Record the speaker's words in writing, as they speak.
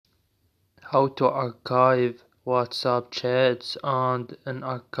how to archive WhatsApp chats and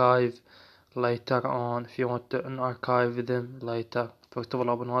unarchive later on if you want to unarchive them later. First of all,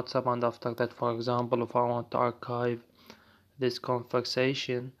 open WhatsApp, and after that, for example, if I want to archive this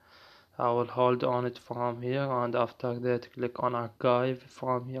conversation, I will hold on it from here, and after that click on archive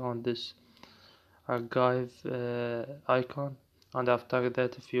from here on this archive icon, and after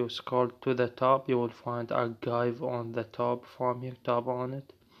that if you scroll to the top you will find archive on the top. From here, tap on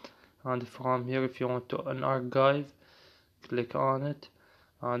it, and from here if you want to unarchive, click on it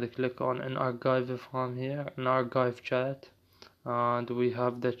and click on unarchive. From here, unarchive chat, and we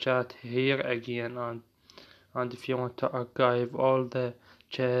have the chat here again, and if you want to archive all the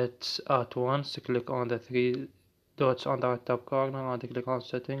chats at once, click on the three dots on the right top corner and click on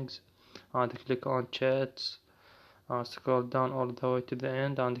settings and click on chats, and scroll down all the way to the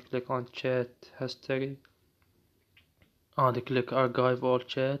end and click on chat history and click archive all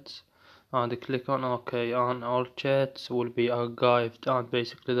chats and click on OK, and all chats will be archived. And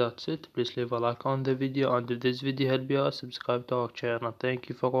basically that's it. Please leave a like on the video, and if this video helped you out, subscribe to our channel. Thank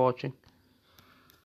you for watching.